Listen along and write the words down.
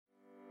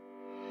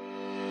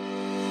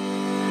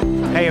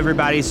Hey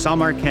everybody, Saul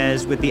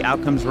Marquez with the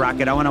Outcomes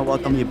Rocket. I want to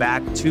welcome you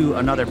back to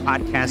another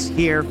podcast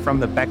here from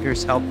the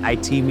Becker's Health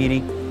IT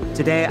meeting.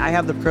 Today, I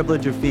have the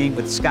privilege of being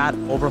with Scott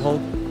Overholt.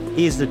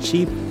 He is the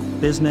Chief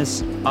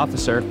Business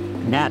Officer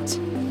at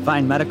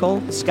Vyne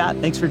Medical. Scott,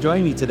 thanks for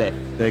joining me today.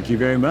 Thank you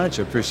very much.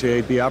 I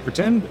appreciate the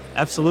opportunity.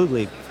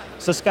 Absolutely.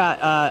 So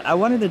Scott, I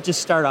wanted to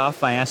just start off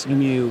by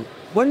asking you,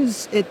 what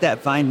is it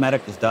that Vyne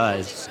Medical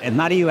does, and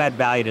how do you add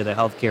value to the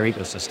healthcare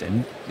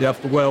ecosystem?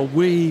 Yep. Well,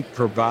 we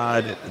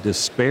provide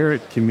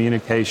disparate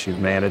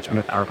communication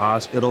management. Our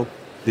hospital,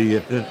 the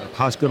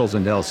hospitals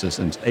and health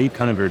systems,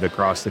 800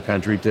 across the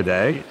country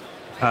today.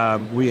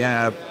 We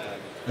have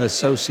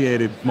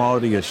associated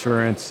quality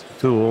assurance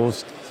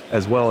tools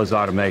as well as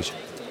automation.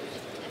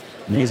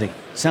 Amazing.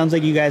 Sounds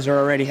like you guys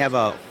already have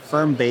a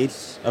firm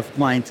base of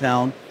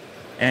clientele,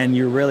 and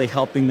you're really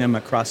helping them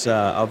across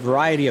a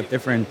variety of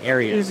different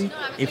areas.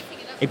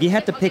 If you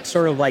had to pick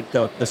sort of like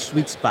the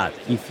sweet spot,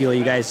 you feel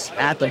you guys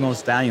add the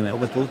most value,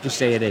 what would you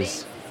say it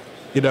is?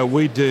 You know,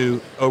 we do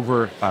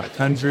over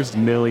 100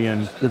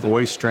 million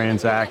voice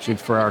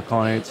transactions for our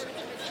clients,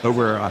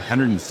 over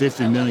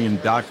 150 million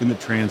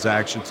document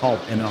transactions,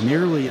 and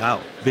nearly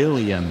a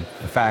billion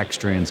fax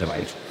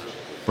transactions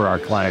for our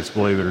clients,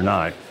 believe it or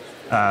not.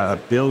 A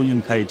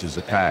billion pages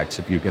of fax,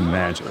 if you can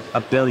imagine. A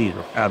billion.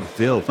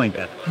 Think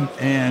that.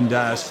 And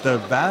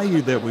the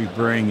value that we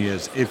bring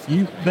is, if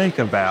you think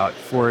about,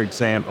 for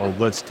example,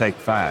 let's take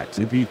fax.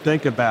 If you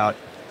think about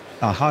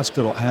a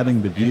hospital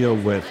having to deal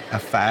with a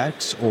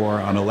fax or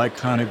an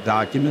electronic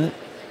document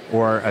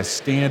or a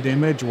scanned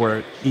image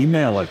or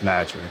email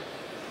attachment,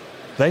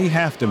 they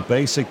have to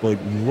basically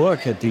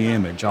look at the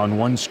image on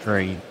one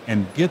screen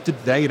and get the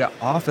data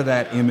off of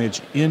that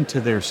image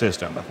into their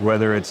system,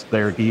 whether it's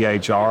their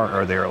EHR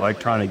or their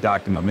electronic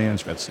document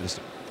management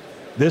system.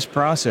 This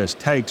process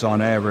takes,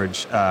 on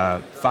average,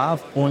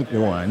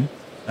 5.1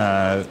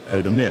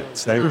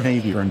 minutes. They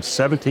came from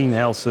 17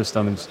 health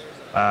systems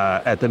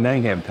at the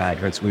Mayhem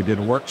Conference. We did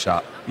a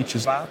workshop, which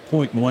is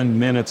 5.1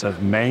 minutes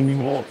of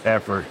manual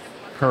effort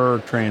per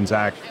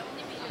transaction.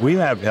 We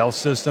have health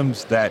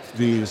systems that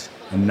use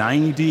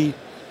 90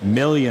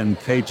 million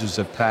pages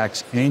of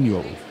fax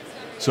annually.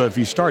 So if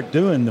you start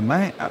doing the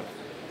math,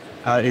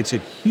 it's a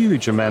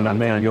huge amount of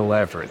manual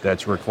effort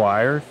that's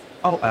required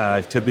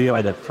to be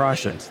able to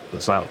process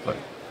this output.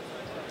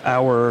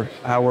 Our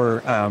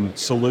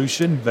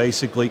solution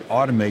basically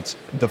automates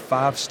the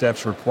 5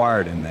 steps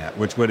required in that,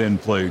 which would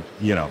include,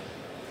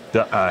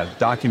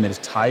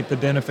 document type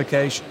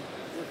identification,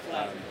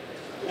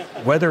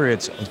 whether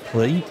it's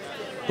complete,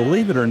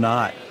 believe it or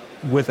not,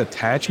 with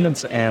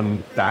attachments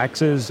and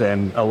faxes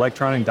and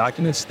electronic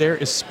documents, there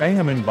is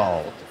spam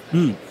involved.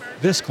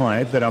 This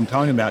client that I'm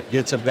talking about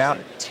gets about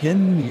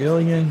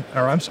 10,000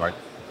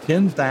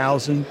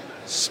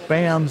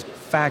 spam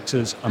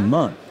faxes a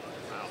month.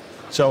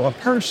 So a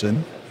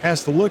person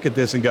has to look at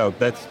this and go,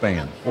 that's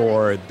spam,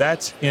 or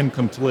that's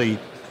incomplete.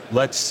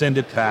 Let's send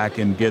it back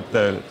and get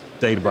the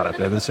data brought up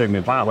there, the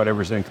segment file,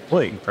 whatever's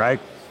incomplete, right?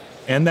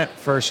 And that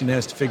person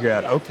has to figure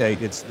out, okay,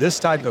 it's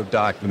this type of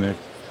document.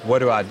 What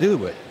do I do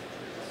with it?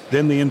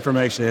 Then the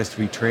information has to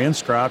be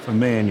transcribed from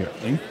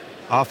manually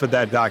off of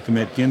that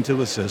document into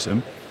the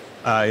system.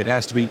 It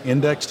has to be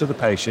indexed to the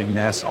patient and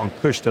has to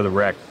push to the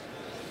record.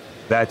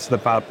 That's the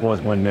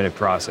 5.1 minute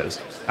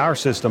process. Our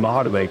system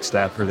automates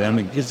that for them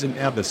and gives them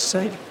now the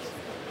same.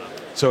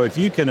 So if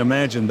you can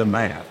imagine the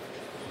math,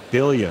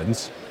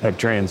 billions of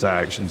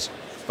transactions,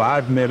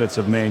 5 minutes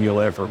of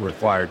manual effort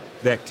required,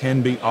 that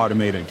can be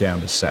automated down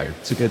to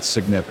seconds. It's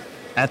significant.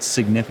 That's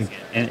significant.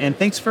 And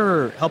thanks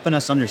for helping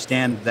us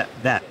understand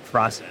that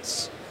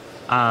process.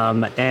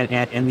 And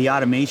the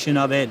automation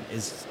of it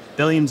is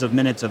billions of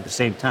minutes at the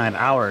same time,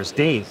 hours,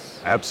 days.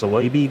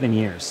 Absolutely. Maybe even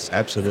years.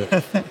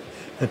 Absolutely.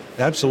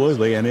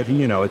 Absolutely. And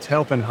it's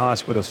helping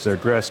hospitals to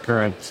address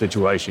current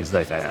situations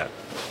they have.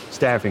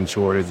 Staffing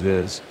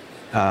shortages,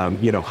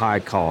 high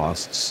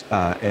costs,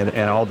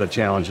 and all the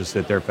challenges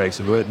that they're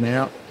facing with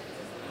now.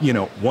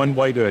 One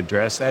way to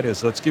address that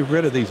is let's get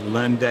rid of these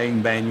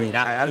mundane manual.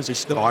 How does it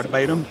still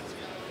automate them?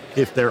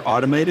 If they're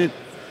automated,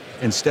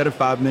 instead of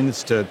 5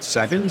 minutes to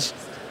seconds,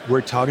 we're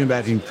talking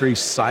about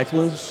increased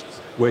cycles,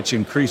 which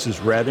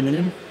increases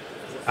revenue,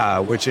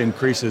 which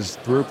increases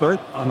throughput.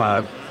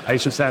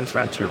 Patient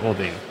satisfaction whole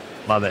day.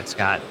 Love it,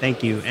 Scott.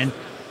 Thank you.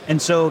 And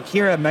so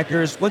here at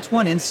Becker's, what's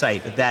one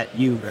insight that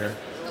you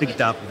picked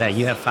up that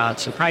you have found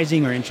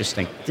surprising or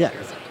interesting? Yeah.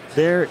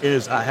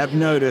 I have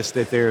noticed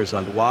that there's a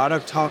lot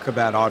of talk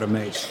about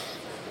automation.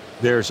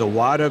 There's a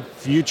lot of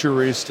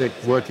futuristic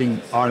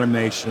looking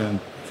automation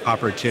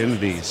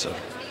opportunities.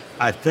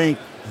 I think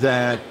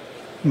that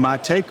my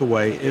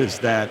takeaway is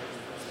that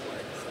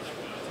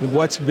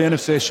what's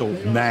beneficial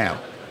now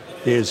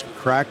is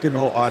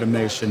practical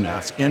automation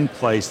that's in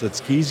place,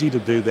 that's easy to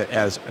do, that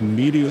has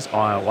immediate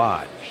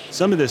ROI.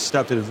 Some of this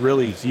stuff is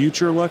really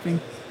future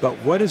looking, but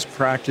what is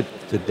practical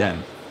today?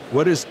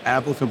 What is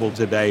applicable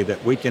today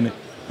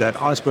that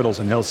hospitals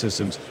and health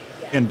systems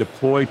can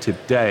deploy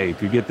today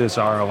to get this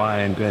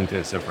ROI and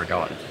benefits that we're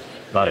going?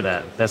 Love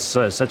that. That's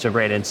such a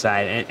great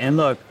insight. And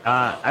look,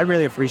 I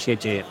really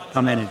appreciate you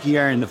coming in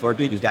here and the work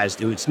you guys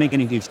do. It's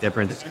making a huge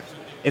difference.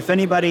 If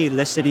anybody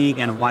listening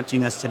and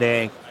watching us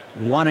today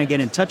want to get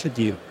in touch with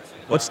you,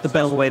 what's the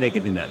best way they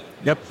can do that?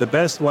 Yep, the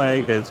best way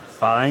is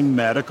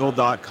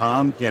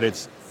vynemedical.com. Get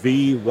it's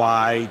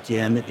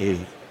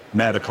VYNE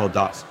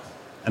medical.com.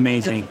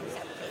 Amazing.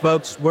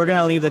 Folks, we're going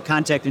to leave the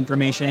contact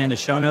information in the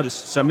show notes,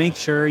 so make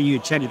sure you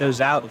check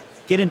those out.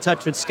 Get in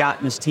touch with Scott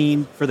and his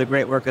team for the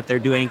great work that they're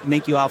doing.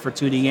 Thank you all for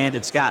tuning in.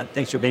 And Scott,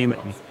 thanks for being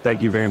with me.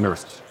 Thank you very much.